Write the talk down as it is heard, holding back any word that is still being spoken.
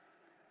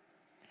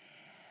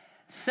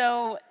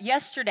So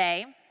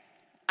yesterday,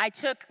 I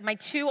took my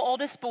two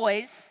oldest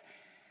boys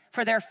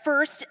for their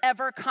first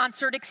ever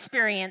concert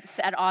experience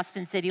at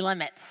Austin City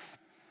Limits.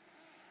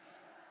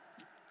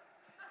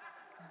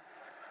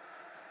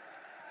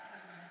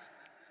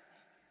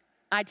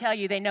 I tell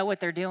you, they know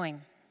what they're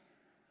doing.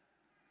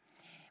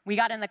 We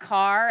got in the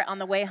car on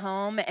the way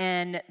home,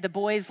 and the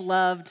boys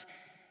loved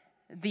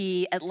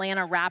the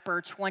Atlanta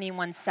rapper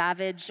 21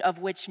 Savage, of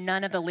which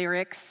none of the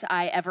lyrics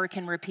I ever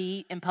can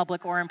repeat in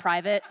public or in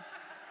private.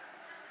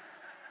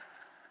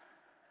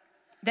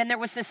 Then there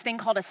was this thing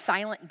called a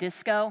silent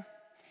disco.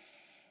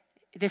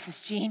 This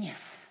is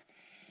genius.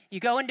 You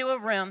go into a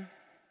room,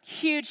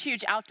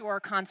 huge outdoor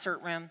concert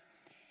room,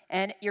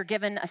 and you're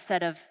given a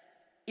set of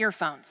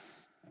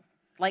earphones,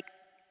 like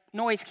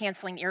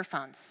noise-canceling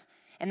earphones.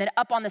 And then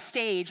up on the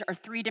stage are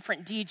three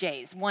different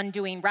DJs, one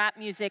doing rap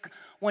music,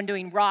 one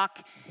doing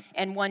rock,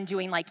 and one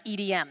doing like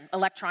EDM,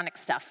 electronic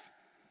stuff.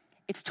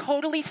 It's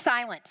totally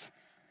silent,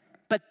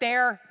 but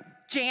they're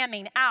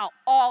jamming out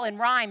all in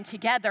rhyme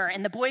together.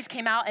 And the boys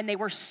came out and they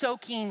were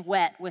soaking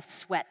wet with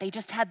sweat. They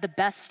just had the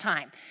best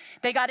time.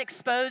 They got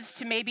exposed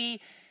to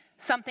maybe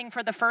something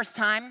for the first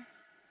time,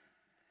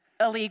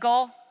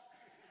 illegal,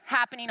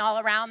 happening all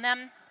around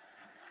them.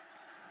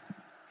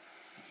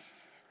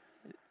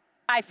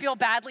 I feel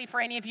badly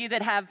for any of you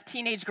that have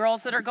teenage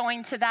girls that are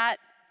going to that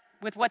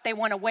with what they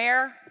want to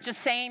wear. Just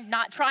saying,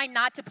 trying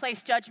not to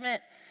place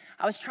judgment.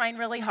 I was trying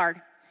really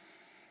hard.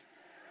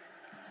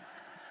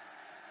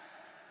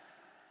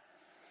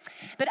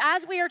 But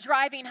as we are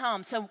driving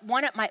home, so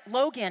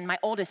Logan, my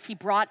oldest, he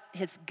brought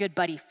his good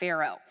buddy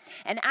Pharaoh.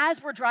 And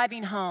as we're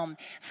driving home,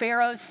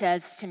 Pharaoh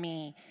says to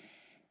me,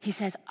 he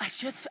says,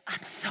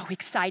 I'm so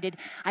excited.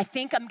 I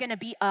think I'm gonna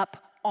be up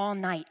all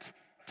night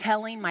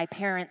telling my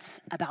parents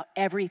about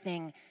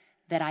everything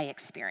that I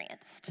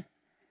experienced.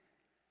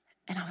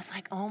 And I was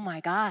like, oh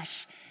my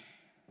gosh,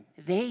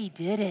 they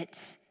did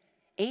it.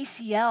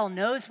 ACL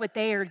knows what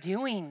they are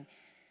doing.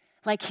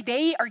 Like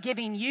they are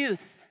giving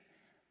youth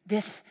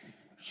this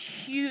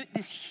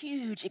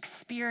huge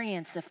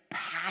experience of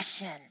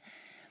passion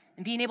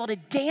and being able to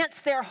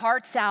dance their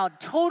hearts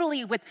out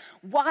totally with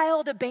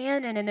wild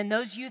abandon. And then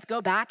those youth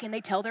go back and they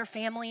tell their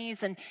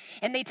families and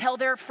they tell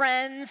their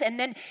friends, and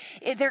then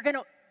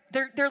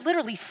they're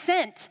literally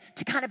sent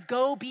to kind of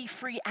go be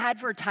free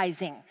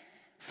advertising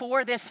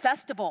for this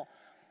festival.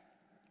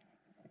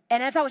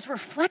 And as I was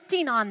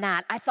reflecting on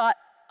that, I thought,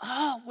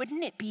 oh,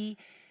 wouldn't it be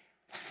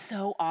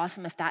so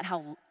awesome if that's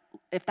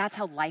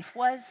how life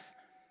was?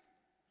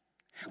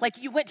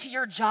 Like you went to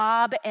your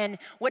job and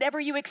whatever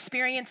you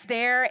experienced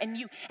there, and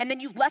then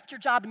you left your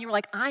job and you were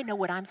like, I know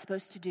what I'm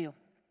supposed to do.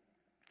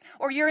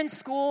 Or you're in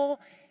school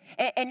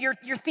and you're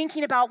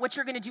thinking about what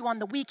you're going to do on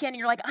the weekend, and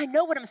you're like, I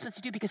know what I'm supposed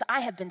to do because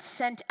I have been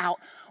sent out.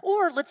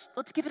 Or let's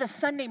give it a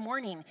Sunday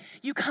morning.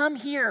 You come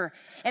here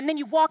and then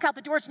you walk out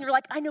the doors and you're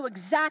like, I know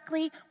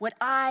exactly what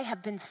I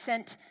have been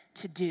sent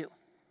to do.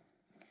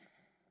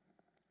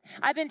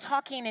 I've been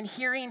talking and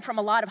hearing from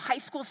a lot of high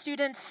school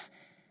students,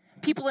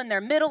 people in their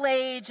middle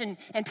age and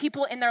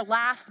people in their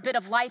last bit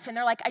of life, and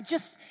they're like,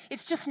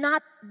 it's just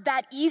not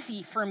that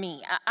easy for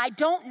me. I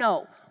don't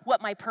know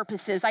what my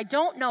purpose is. I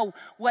don't know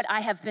what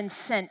I have been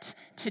sent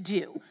to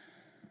do.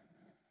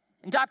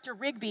 And Dr.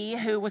 Rigby,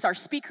 who was our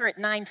speaker at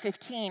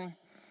 9:15,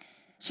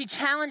 she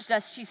challenged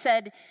us. She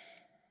said,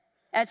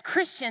 as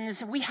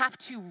Christians, we have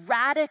to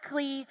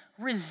radically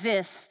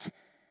resist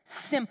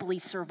simply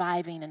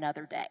surviving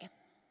another day.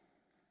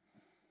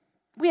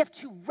 We have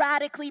to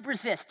radically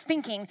resist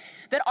thinking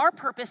that our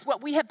purpose,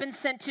 what we have been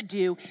sent to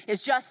do,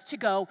 is just to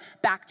go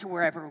back to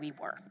wherever we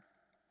were.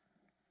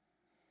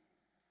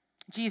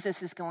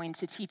 Jesus is going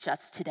to teach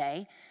us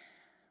today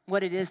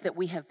what it is that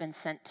we have been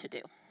sent to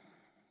do.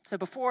 So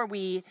before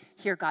we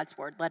hear God's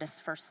word, let us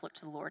first look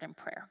to the Lord in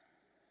prayer.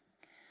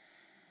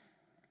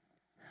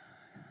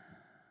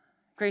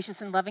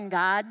 Gracious and loving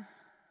God,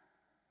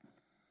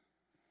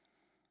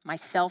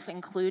 myself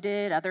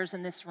included, others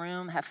in this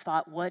room have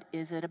thought, what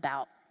is it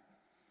about?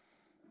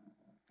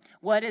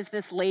 What is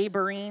this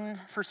laboring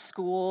for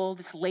school,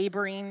 this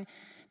laboring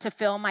to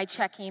fill my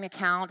checking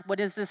account?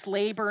 What is this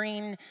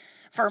laboring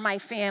for my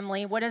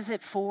family? What is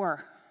it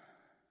for?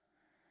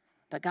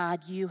 But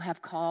God, you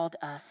have called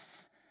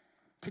us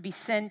to be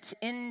sent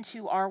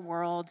into our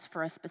worlds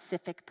for a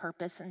specific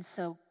purpose. And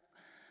so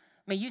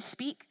may you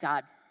speak,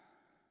 God.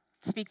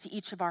 Speak to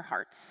each of our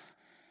hearts.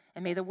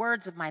 And may the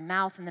words of my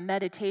mouth and the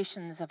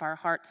meditations of our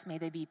hearts, may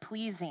they be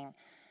pleasing.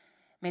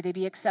 May they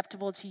be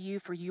acceptable to you,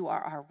 for you are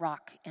our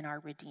rock and our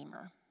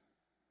Redeemer.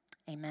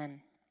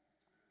 Amen.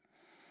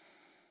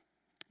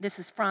 This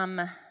is from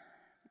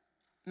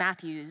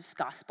Matthew's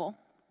Gospel,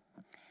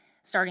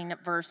 starting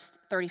at verse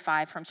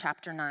 35 from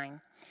chapter 9.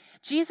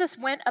 Jesus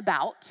went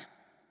about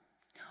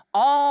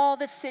all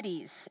the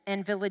cities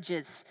and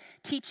villages,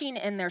 teaching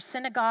in their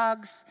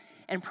synagogues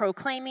and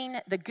proclaiming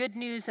the good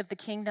news of the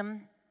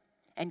kingdom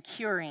and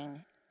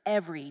curing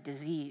every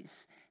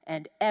disease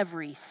and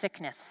every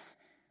sickness.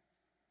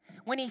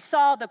 When he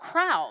saw the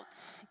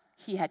crowds,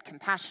 he had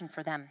compassion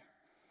for them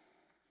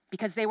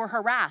because they were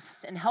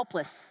harassed and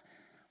helpless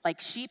like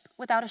sheep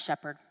without a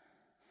shepherd.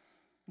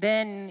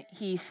 Then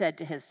he said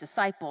to his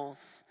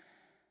disciples,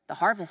 the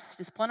harvest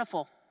is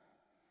plentiful,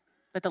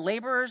 but the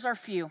laborers are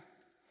few.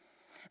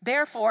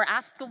 Therefore,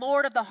 ask the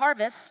Lord of the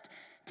harvest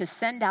to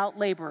send out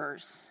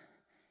laborers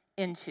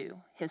into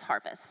his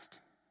harvest.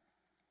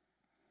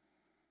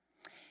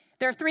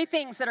 There are three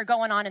things that are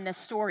going on in this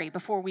story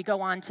before we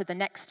go on to the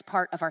next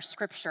part of our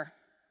scripture.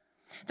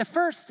 The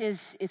first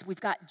is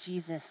we've got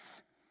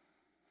Jesus.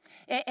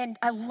 And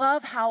I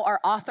love how our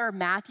author,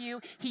 Matthew,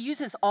 he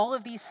uses all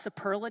of these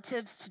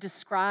superlatives to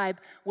describe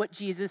what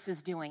Jesus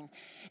is doing.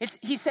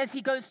 He says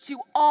he goes to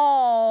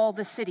all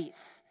the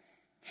cities.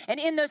 And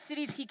in those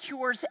cities, he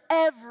cures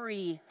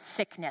every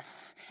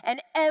sickness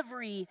and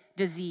every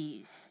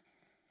disease.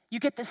 You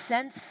get the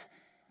sense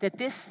that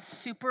this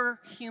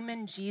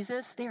superhuman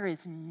Jesus, there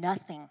is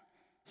nothing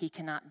he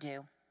cannot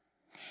do.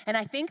 And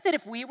I think that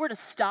if we were to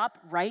stop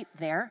right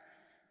there,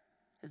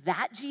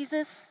 that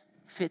Jesus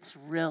fits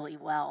really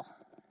well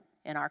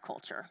in our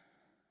culture.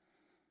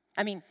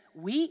 I mean,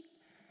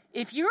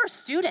 if you're a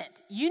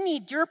student, you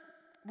need your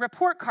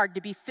report card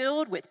to be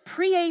filled with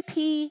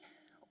pre-AP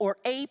or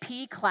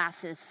AP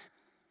classes.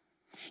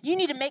 You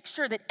need to make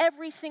sure that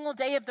every single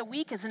day of the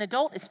week as an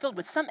adult is filled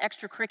with some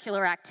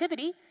extracurricular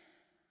activity.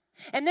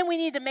 And then we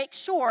need to make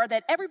sure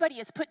that everybody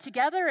is put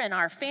together in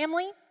our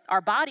family, our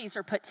bodies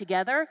are put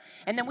together,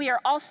 and then we are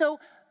also,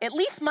 at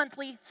least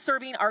monthly,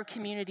 serving our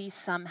community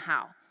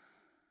somehow.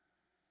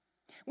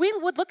 We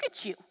would look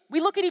at you. We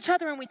look at each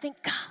other and we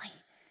think, golly,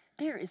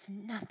 there is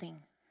nothing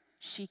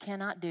she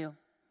cannot do.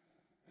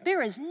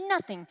 There is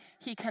nothing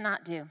he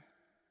cannot do.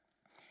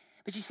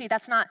 But you see,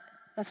 that's not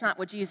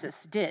what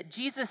Jesus did.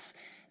 Jesus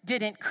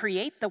didn't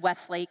create the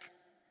Westlake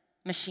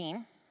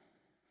machine,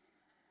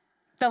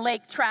 the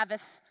Lake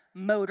Travis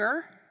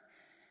motor,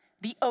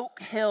 the Oak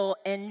Hill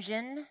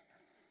engine.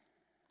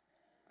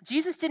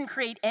 Jesus didn't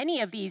create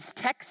any of these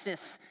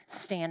Texas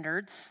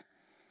standards.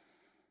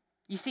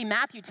 You see,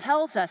 Matthew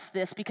tells us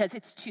this because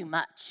it's too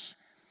much.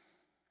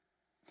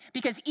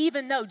 Because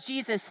even though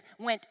Jesus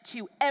went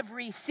to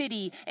every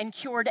city and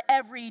cured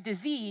every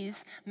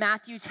disease,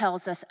 Matthew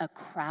tells us a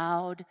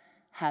crowd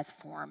has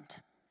formed.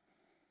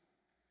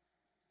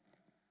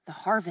 The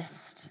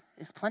harvest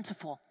is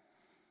plentiful.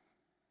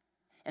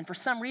 And for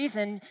some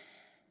reason,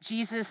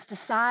 Jesus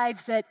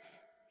decides that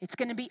it's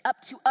going to be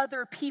up to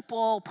other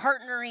people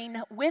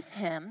partnering with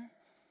him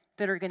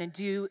that are going to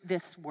do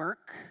this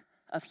work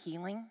of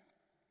healing.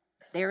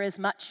 There is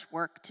much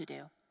work to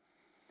do.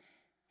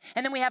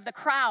 And then we have the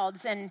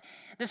crowds, and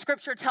the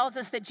scripture tells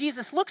us that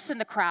Jesus looks in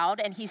the crowd,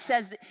 and it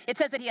says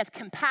that he has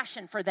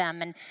compassion for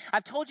them. And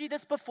I've told you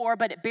this before,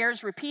 but it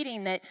bears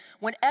repeating that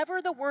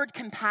whenever the word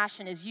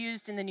compassion is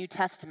used in the New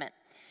Testament,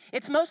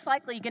 it's most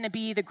likely going to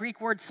be the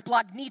Greek word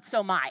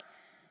splagnizomai.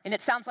 And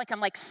it sounds like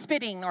I'm like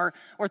spitting or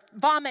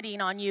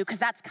vomiting on you, because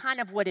that's kind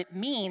of what it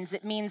means.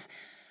 It means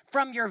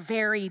from your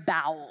very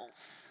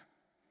bowels.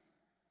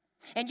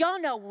 And y'all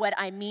know what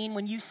I mean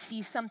when you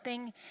see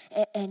something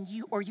and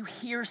you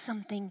hear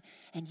something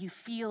and you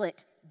feel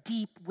it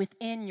deep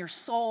within your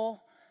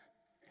soul.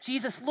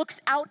 Jesus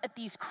looks out at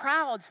these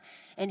crowds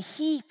and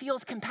he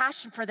feels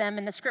compassion for them.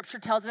 And the scripture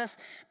tells us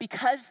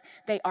because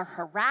they are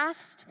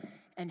harassed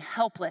and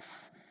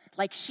helpless,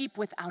 like sheep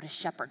without a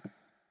shepherd.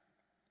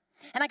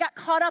 And I got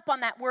caught up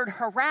on that word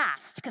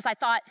harassed because I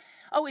thought,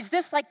 oh, is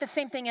this like the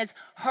same thing as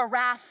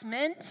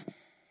harassment?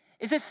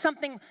 Is this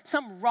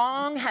some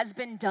wrong has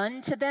been done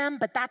to them?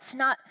 But that's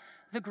not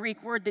the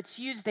Greek word that's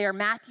used there.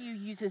 Matthew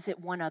uses it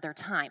one other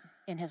time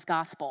in his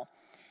gospel.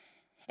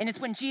 And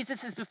it's when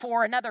Jesus is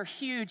before another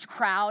huge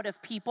crowd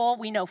of people.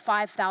 We know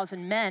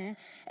 5,000 men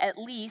at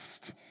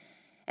least.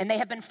 And they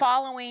have been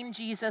following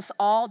Jesus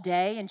all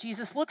day. And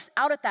Jesus looks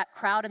out at that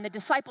crowd and the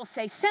disciples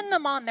say, send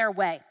them on their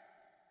way.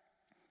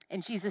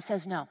 And Jesus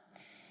says, no.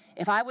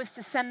 If I was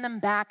to send them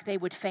back, they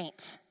would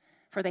faint,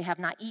 for they have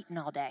not eaten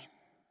all day.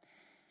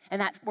 And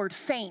that word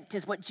faint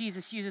is what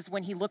Jesus uses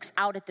when he looks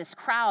out at this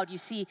crowd. You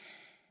see,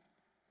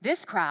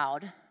 this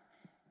crowd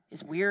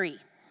is weary.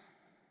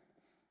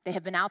 They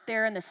have been out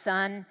there in the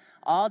sun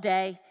all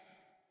day.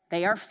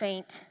 They are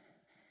faint.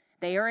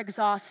 They are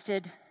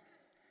exhausted,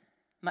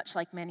 much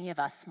like many of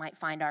us might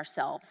find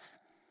ourselves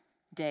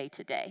day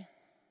to day.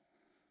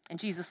 And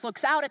Jesus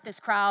looks out at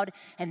this crowd,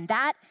 and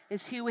that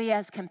is who he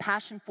has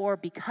compassion for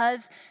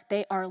because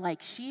they are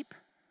like sheep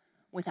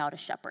without a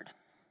shepherd.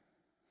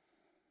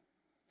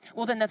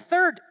 Well, then the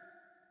third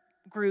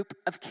group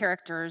of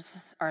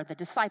characters are the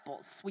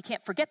disciples. We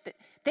can't forget that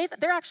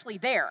they're actually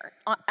there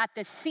at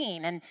this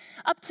scene. And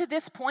up to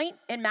this point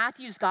in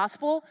Matthew's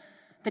gospel,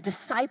 the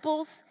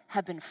disciples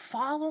have been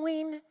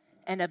following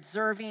and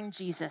observing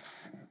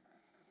Jesus.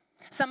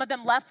 Some of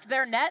them left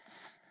their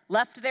nets,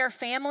 left their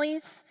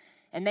families,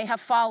 and they have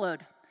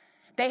followed.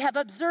 They have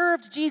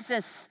observed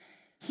Jesus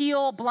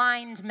heal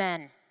blind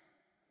men,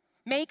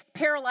 make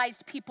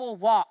paralyzed people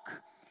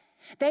walk.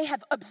 They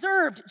have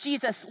observed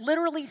Jesus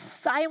literally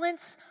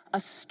silence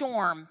a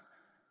storm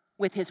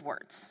with his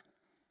words.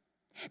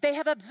 They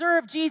have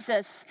observed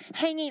Jesus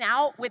hanging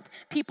out with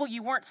people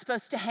you weren't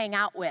supposed to hang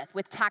out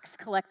with tax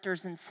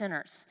collectors and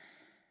sinners.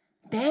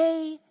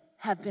 they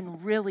have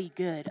been really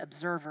good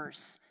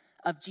observers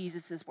of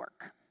Jesus'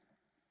 work.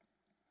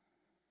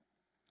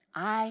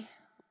 I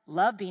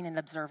love being an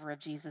observer of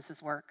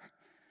Jesus' work.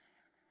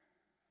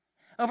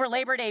 Over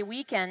Labor Day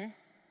weekend,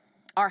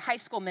 our high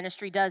school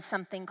ministry does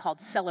something called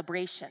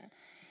Celebration.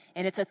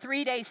 And it's a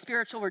 3-day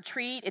spiritual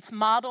retreat. It's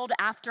modeled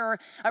after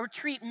a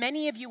retreat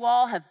many of you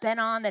all have been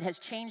on that has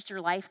changed your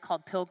life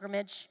called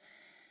Pilgrimage.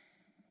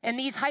 And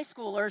these high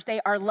schoolers, they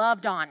are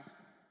loved on.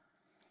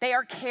 They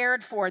are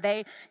cared for.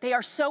 They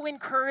are so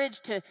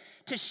encouraged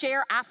to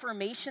share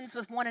affirmations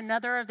with one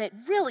another that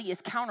really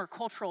is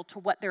countercultural to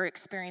what they're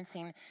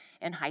experiencing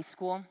in high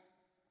school.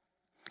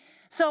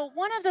 So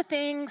one of the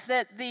things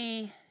that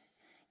the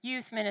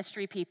youth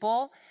ministry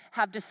people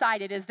have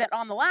decided is that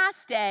on the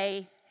last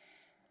day,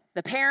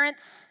 the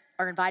parents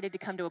are invited to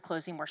come to a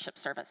closing worship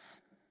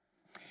service.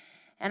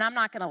 And I'm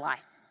not going to lie,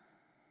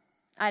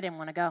 I didn't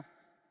want to go.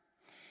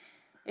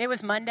 It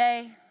was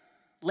Monday,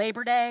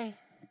 Labor Day.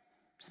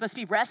 We're supposed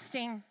to be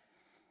resting,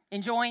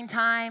 enjoying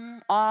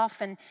time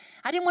off, and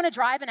I didn't want to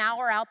drive an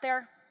hour out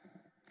there.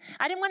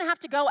 I didn't want to have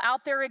to go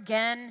out there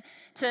again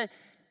to,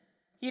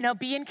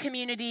 be in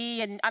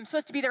community, and I'm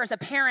supposed to be there as a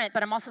parent,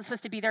 but I'm also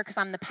supposed to be there because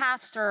I'm the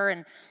pastor,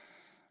 and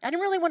I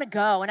didn't really want to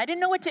go, and I didn't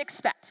know what to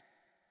expect.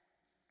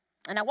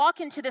 And I walk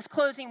into this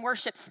closing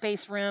worship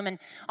space room, and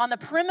on the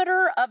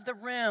perimeter of the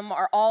room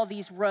are all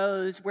these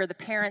rows where the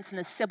parents and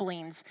the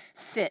siblings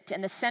sit,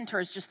 and the center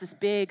is just this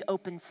big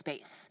open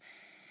space.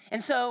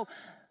 And so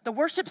the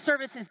worship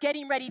service is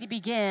getting ready to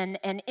begin,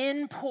 and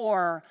in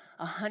pour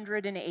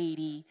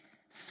 180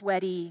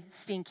 sweaty,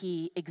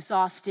 stinky,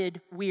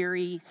 exhausted,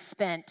 weary,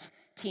 spent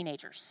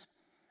teenagers.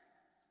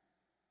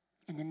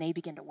 And then they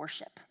begin to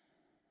worship.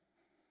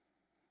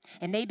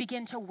 And they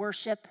begin to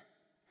worship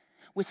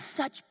with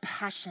such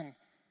passion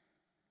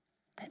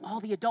that all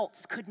the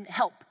adults couldn't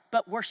help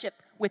but worship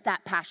with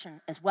that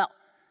passion as well.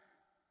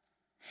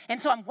 And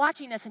so I'm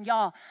watching this, and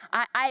y'all,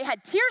 I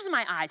had tears in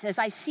my eyes as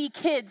I see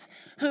kids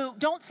who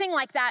don't sing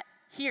like that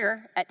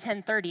here at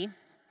 10:30,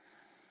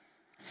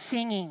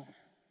 singing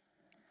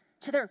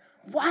to their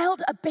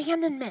wild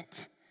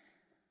abandonment,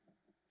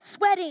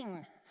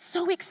 sweating,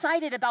 so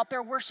excited about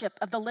their worship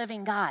of the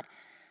living God.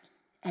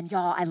 And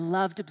y'all, I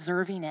loved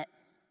observing it.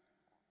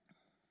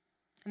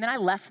 And then I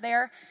left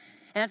there,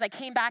 and as I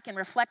came back and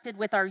reflected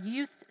with our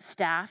youth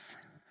staff,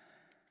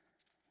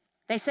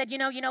 they said, you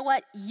know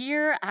what?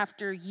 Year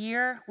after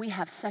year, we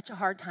have such a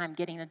hard time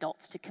getting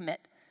adults to commit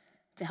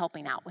to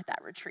helping out with that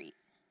retreat.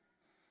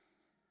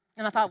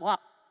 And I thought, well,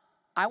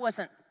 I was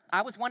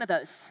one of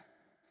those.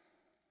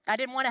 I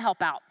didn't want to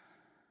help out.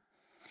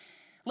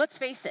 Let's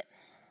face it.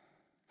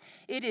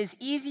 It is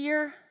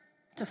easier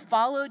to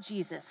follow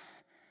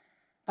Jesus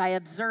by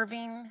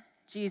observing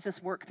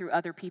Jesus work through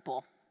other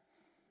people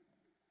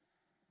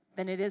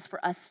than it is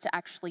for us to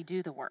actually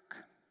do the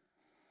work.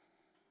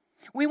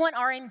 We want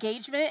our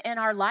engagement in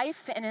our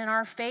life and in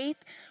our faith,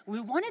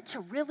 we want it to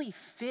really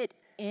fit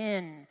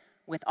in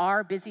with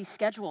our busy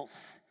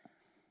schedules.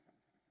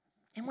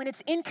 And when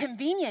it's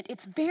inconvenient,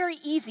 it's very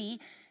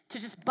easy to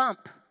just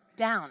bump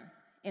down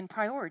in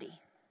priority.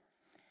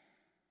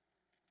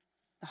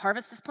 The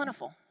harvest is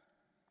plentiful,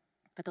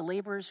 but the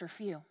laborers are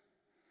few.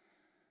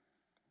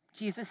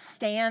 Jesus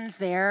stands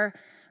there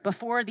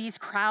before these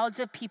crowds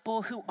of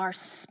people who are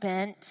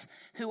spent,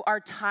 who are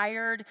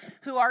tired,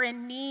 who are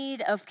in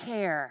need of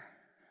care.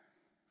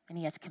 And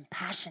he has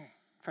compassion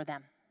for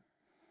them.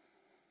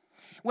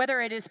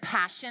 Whether it is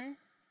passion,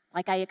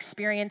 like I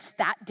experienced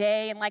that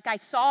day and like I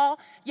saw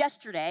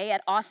yesterday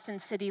at Austin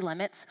City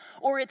Limits,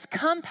 or it's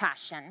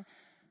compassion,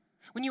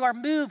 when you are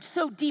moved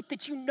so deep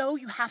that you know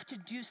you have to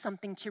do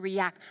something to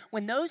react.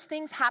 When those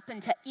things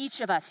happen to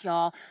each of us,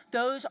 y'all,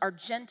 those are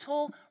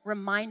gentle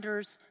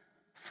reminders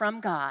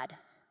from God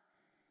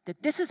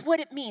that this is what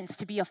it means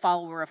to be a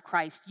follower of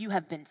Christ. You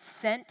have been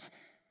sent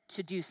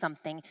to do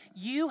something.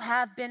 You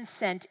have been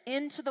sent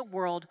into the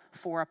world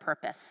for a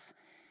purpose.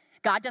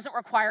 God doesn't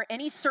require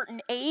any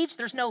certain age.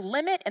 There's no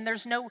limit and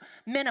there's no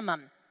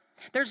minimum.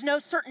 There's no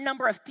certain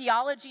number of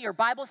theology or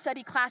Bible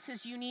study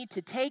classes you need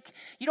to take.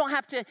 You don't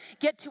have to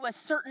get to a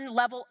certain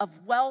level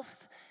of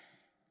wealth.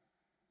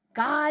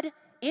 God,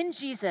 in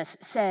Jesus,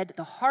 said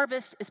the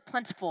harvest is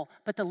plentiful,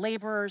 but the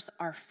laborers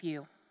are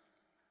few.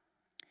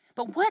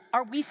 But what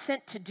are we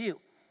sent to do?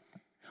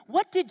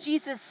 What did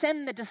Jesus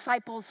send the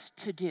disciples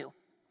to do?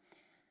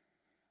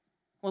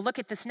 Well, look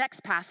at this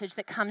next passage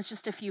that comes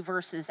just a few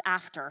verses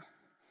after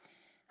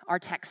our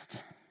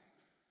text.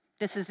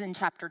 This is in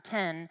chapter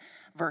 10,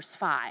 verse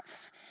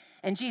 5.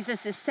 And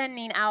Jesus is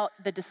sending out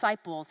the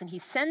disciples, and he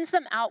sends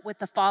them out with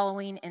the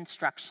following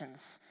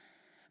instructions.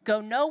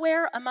 Go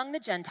nowhere among the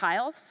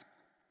Gentiles,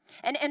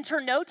 and enter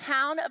no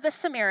town of the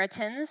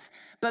Samaritans,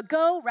 but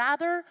go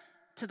rather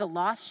to the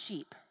lost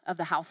sheep of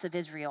the house of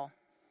Israel.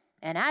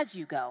 And as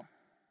you go,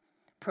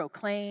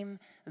 proclaim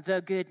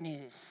the good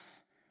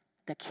news.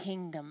 The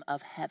kingdom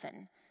of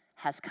heaven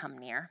has come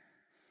near.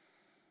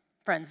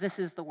 Friends, this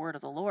is the word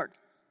of the Lord.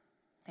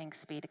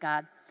 Thanks be to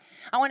God.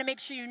 I want to make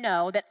sure you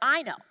know that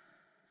I know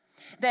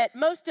that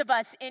most of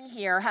us in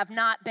here have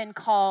not been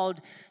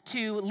called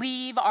to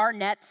leave our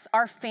nets,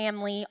 our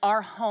family,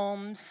 our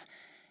homes,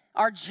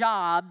 our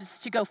jobs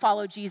to go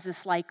follow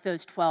Jesus like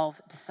those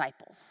 12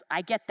 disciples.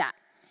 I get that.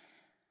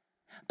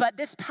 But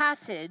this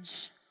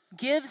passage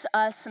gives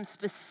us some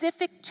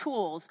specific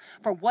tools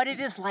for what it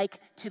is like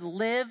to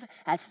live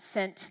as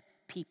sent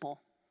people.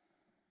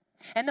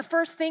 And the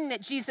first thing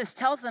that Jesus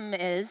tells them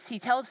is, he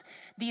tells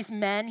these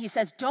men, he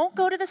says, don't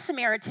go to the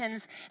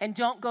Samaritans and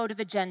don't go to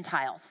the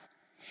Gentiles.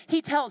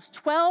 He tells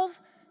 12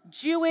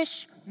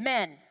 Jewish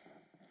men,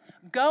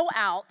 go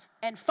out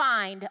and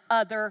find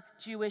other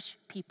Jewish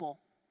people.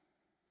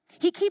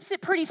 He keeps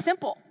it pretty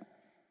simple.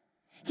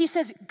 He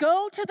says,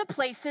 go to the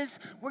places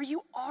where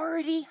you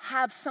already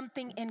have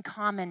something in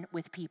common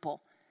with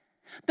people.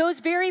 Those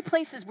very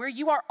places where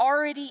you are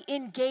already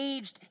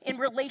engaged in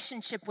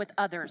relationship with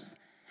others.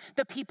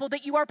 The people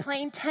that you are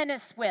playing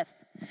tennis with,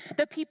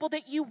 the people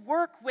that you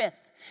work with,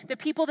 the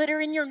people that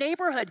are in your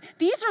neighborhood.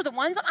 These are the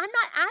ones. I'm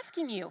not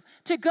asking you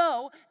to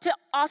go to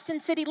Austin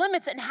city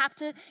limits and have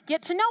to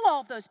get to know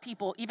all of those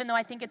people, even though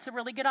I think it's a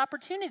really good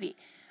opportunity.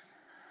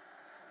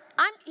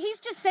 He's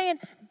just saying,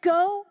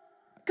 go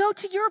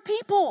to your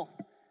people.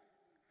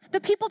 The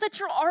people that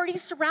you're already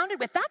surrounded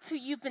with. That's who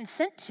you've been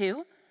sent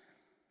to.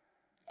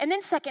 And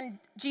then second,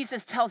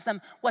 Jesus tells them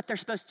what they're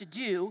supposed to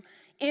do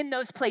in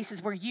those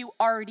places where you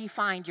already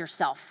find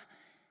yourself.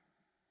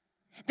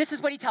 This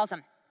is what he tells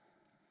them.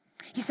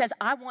 He says,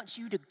 I want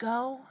you to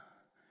go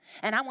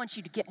and I want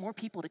you to get more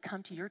people to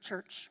come to your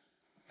church.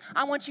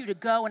 I want you to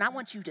go and I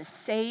want you to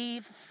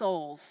save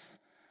souls.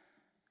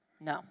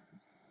 No,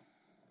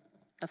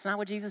 that's not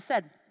what Jesus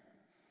said.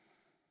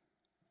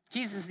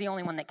 Jesus is the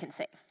only one that can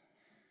save.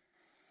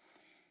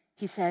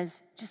 He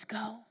says, just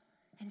go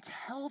and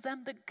tell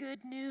them the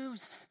good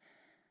news.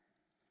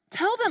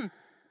 Tell them,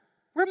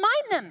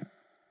 remind them,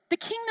 the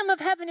kingdom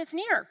of heaven is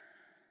near.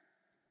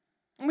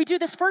 And we do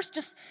this first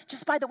just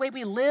by the way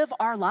we live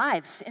our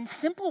lives in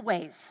simple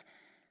ways.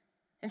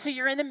 And so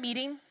you're in the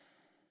meeting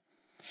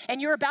and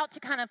you're about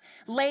to kind of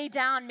lay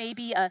down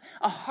maybe a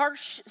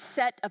harsh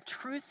set of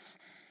truths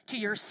to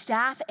your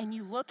staff, and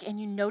you look and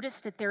you notice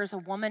that there's a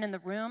woman in the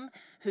room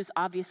who's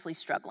obviously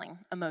struggling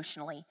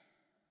emotionally.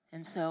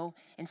 And so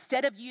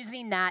instead of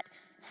using that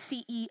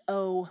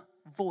CEO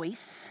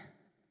voice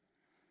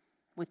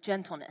with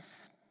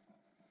gentleness,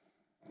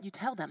 you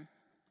tell them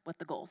what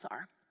the goals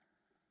are.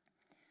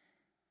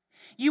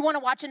 You want to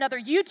watch another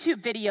YouTube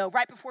video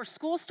right before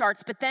school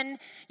starts, but then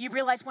you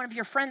realize one of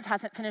your friends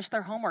hasn't finished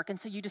their homework, and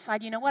so you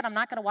decide, you know what, I'm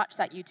not going to watch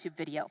that YouTube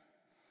video.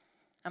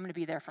 I'm going to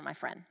be there for my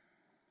friend.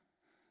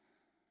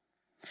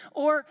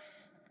 Or,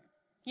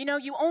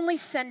 you only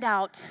send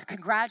out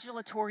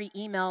congratulatory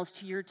emails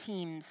to your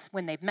teams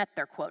when they've met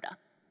their quota.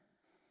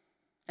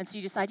 And so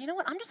you decide, you know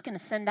what, I'm just going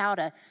to send out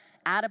a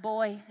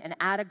attaboy and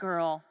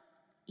attagirl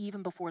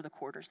even before the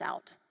quarter's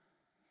out.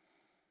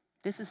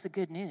 This is the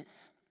good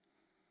news.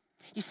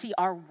 You see,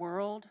 our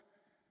world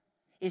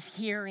is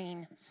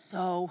hearing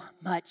so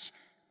much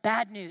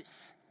bad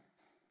news,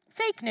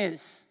 fake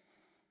news.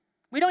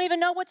 We don't even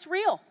know what's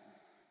real.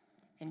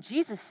 And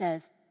Jesus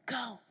says,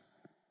 go.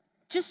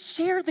 Just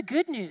share the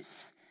good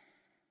news.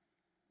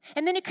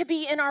 And then it could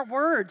be in our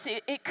words.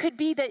 It could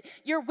be that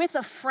you're with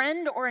a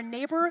friend or a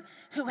neighbor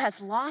who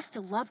has lost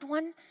a loved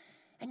one,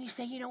 and you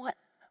say, you know what?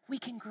 We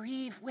can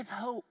grieve with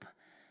hope,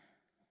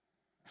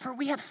 for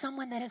we have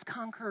someone that has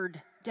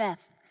conquered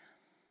death.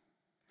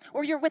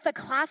 Or you're with a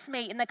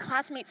classmate, and the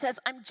classmate says,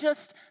 I'm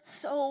just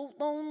so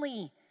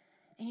lonely.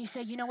 And you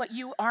say, you know what?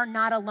 You are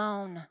not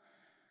alone.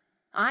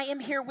 I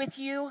am here with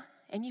you,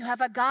 and you have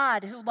a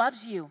God who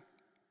loves you.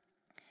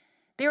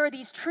 There are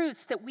these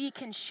truths that we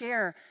can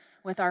share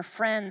with our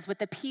friends, with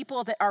the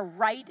people that are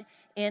right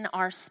in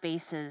our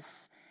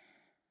spaces.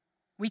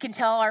 We can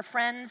tell our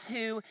friends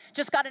who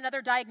just got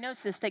another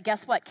diagnosis that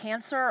guess what?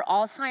 Cancer,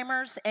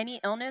 Alzheimer's, any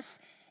illness,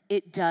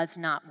 it does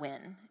not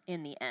win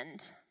in the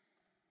end.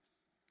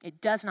 It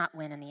does not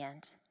win in the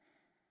end.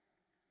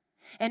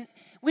 And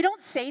we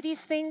don't say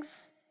these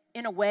things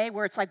in a way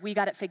where it's like we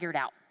got it figured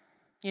out.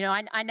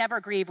 I never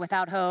grieve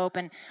without hope,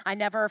 and I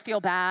never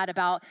feel bad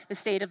about the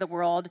state of the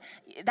world.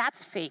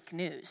 That's fake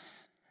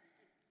news.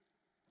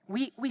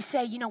 We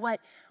say, you know what?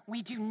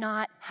 I do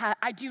not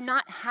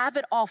have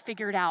it all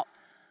figured out,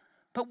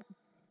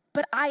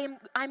 but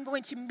I'm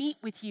going to meet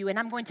with you, and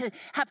I'm going to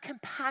have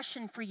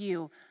compassion for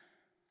you.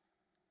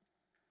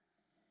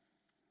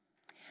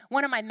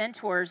 One of my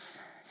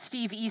mentors,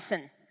 Steve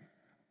Eason,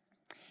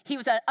 he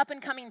was an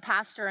up-and-coming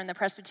pastor in the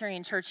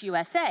Presbyterian Church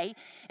USA,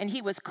 and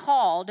he was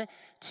called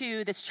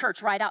to this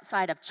church right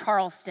outside of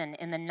Charleston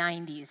in the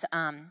 90s,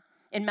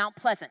 in Mount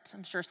Pleasant.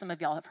 I'm sure some of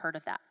y'all have heard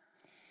of that.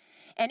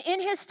 And in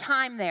his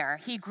time there,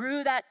 he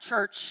grew that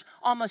church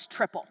almost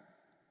triple.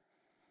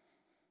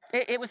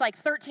 It was like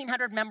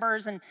 1,300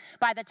 members, and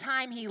by the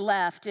time he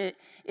left, it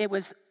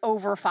was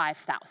over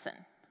 5,000.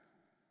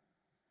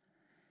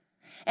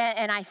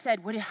 And I said,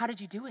 how did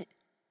you do it?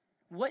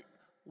 What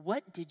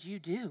did you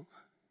do?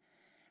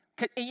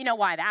 You know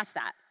why I've asked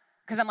that?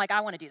 Because I'm like,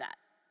 I want to do that.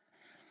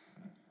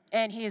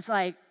 And he's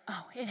like,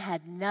 Oh, it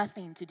had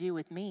nothing to do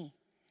with me.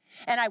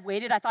 And I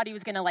waited. I thought he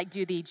was going to like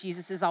do the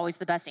Jesus is always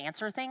the best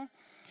answer thing.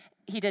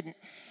 He didn't.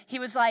 He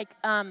was like,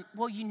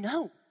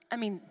 well,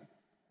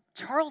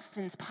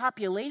 Charleston's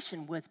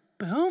population was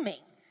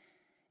booming.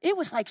 It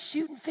was like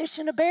shooting fish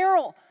in a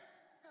barrel.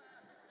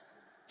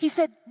 He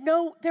said,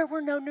 no, there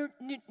were no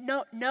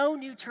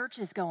new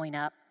churches going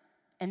up,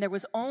 and there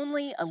was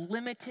only a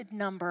limited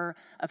number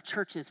of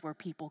churches where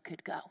people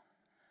could go.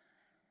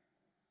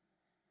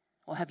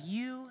 Well, have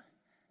you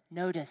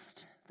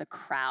noticed the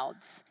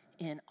crowds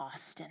in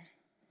Austin?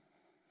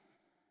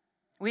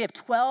 We have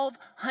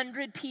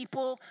 1,200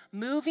 people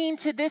moving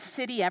to this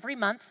city every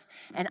month,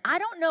 and I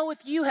don't know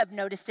if you have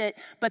noticed it,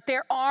 but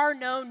there are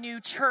no new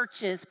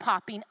churches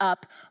popping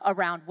up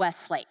around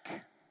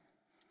Westlake.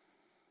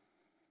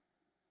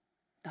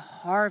 The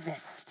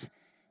harvest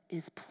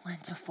is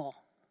plentiful.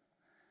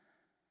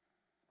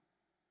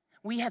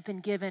 We have been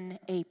given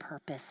a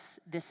purpose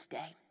this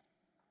day.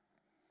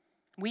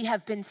 We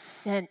have been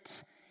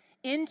sent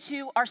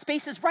into our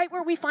spaces right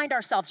where we find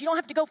ourselves. You don't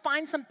have to go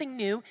find something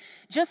new,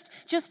 just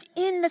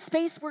in the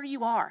space where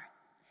you are,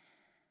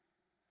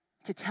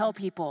 to tell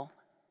people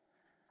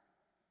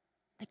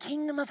the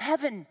kingdom of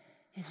heaven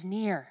is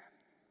near.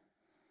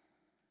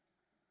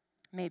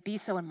 May it be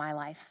so in my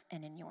life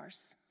and in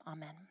yours.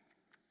 Amen.